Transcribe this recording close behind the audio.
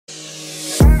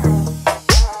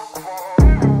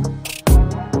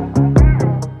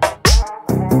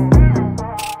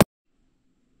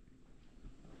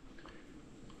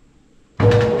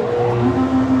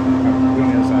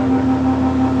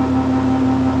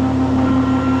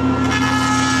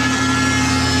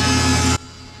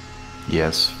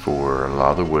guess for a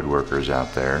lot of the woodworkers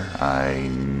out there, I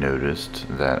noticed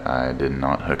that I did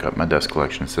not hook up my dust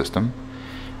collection system.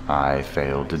 I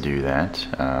failed to do that.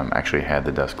 Actually had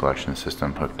the dust collection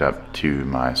system hooked up to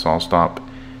my saw stop,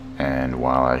 and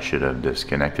while I should have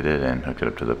disconnected it and hooked it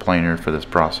up to the planer for this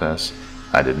process,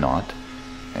 I did not.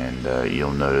 And you'll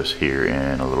notice here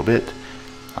in a little bit,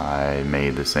 I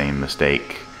made the same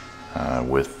mistake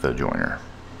with the joiner.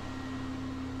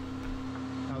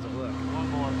 How's it look? One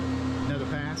more. Another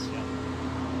pass? Yeah.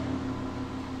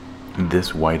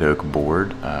 This white oak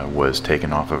board was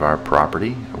taken off of our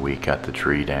property. We cut the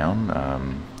tree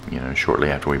down, shortly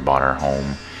after we bought our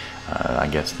home. I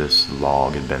guess this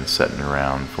log had been sitting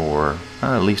around for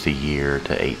at least a year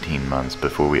to 18 months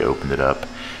before we opened it up.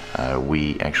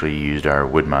 We actually used our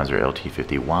Wood-Mizer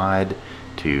LT50 Wide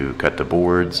to cut the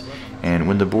boards, and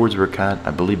when the boards were cut,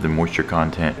 I believe the moisture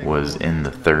content was in the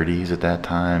 30s at that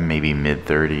time, maybe mid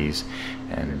 30s.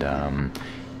 And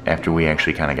after we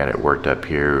actually kind of got it worked up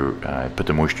here, I put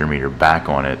the moisture meter back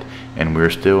on it, and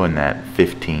we're still in that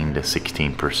 15 to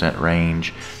 16%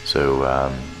 range,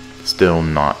 so still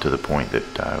not to the point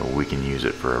that we can use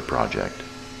it for a project.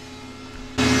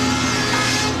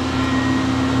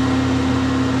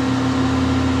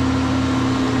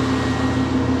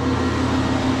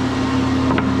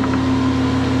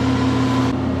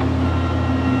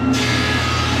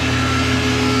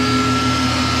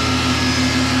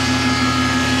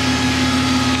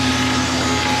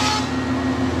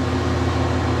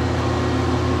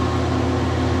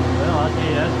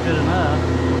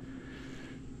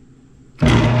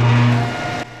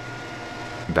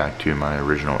 Back to my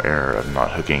original error of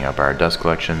not hooking up our dust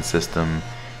collection system,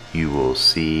 you will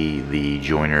see the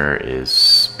joiner is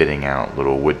spitting out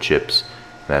little wood chips.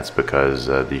 That's because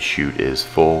the chute is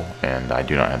full and I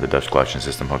do not have the dust collection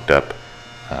system hooked up.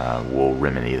 We'll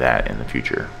remedy that in the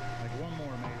future. Like one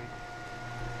more, maybe.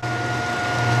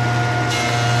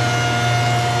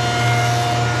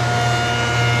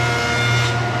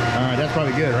 Alright, that's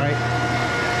probably good, right?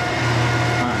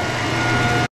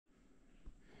 Alright.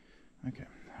 Okay.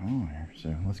 Oh,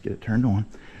 so let's get it turned on.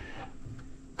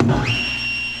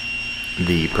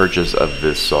 The purchase of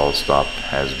this saw stop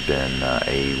has been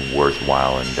a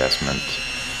worthwhile investment.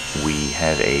 We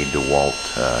had a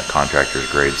DeWalt contractor's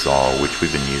grade saw, which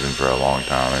we've been using for a long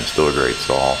time, and it's still a great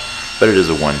saw, but it is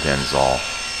a 110 saw.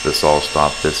 The saw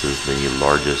stop, this is the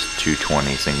largest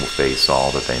 220 single phase saw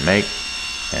that they make,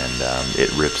 and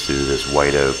it rips through this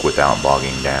white oak without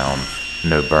bogging down,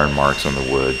 no burn marks on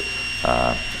the wood.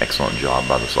 Excellent job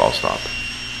by the saw stop.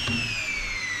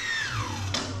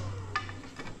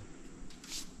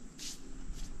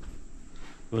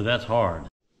 Well, that's hard.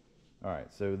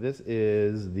 Alright, so this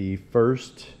is the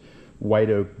first white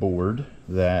oak board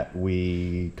that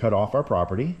we cut off our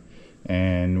property,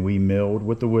 and we milled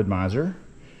with the Wood-Mizer,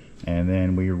 and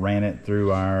then we ran it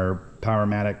through our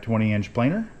Powermatic 20-inch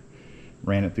planer,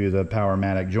 ran it through the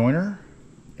Powermatic joiner,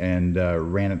 and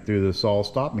ran it through the saw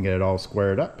stop and get it all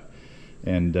squared up.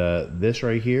 And this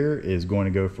right here is going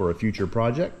to go for a future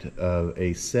project of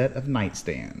a set of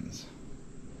nightstands.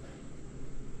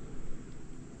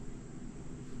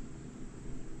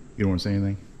 You don't want to say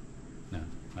anything? No,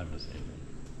 I don't say anything.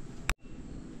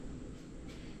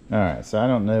 Alright, so I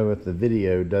don't know if the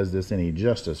video does this any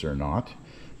justice or not,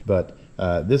 but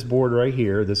this board right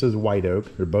here, this is white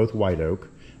oak. They're both white oak.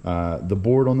 The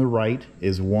board on the right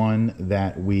is one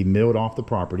that we milled off the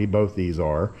property. Both these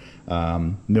are.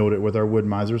 Milled it with our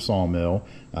Wood-Mizer sawmill.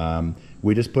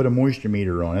 We just put a moisture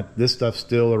meter on it. This stuff's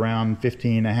still around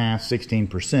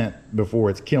 15.5–16% before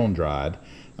it's kiln dried.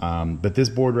 But this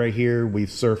board right here,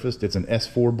 we've surfaced. It's an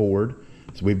S4 board,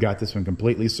 so we've got this one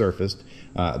completely surfaced.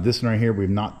 This one right here, we've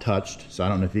not touched, so I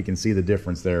don't know if you can see the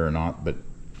difference there or not, but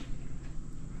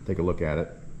take a look at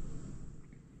it.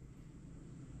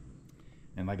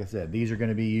 And like I said, these are going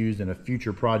to be used in a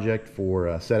future project for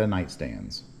a set of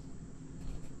nightstands.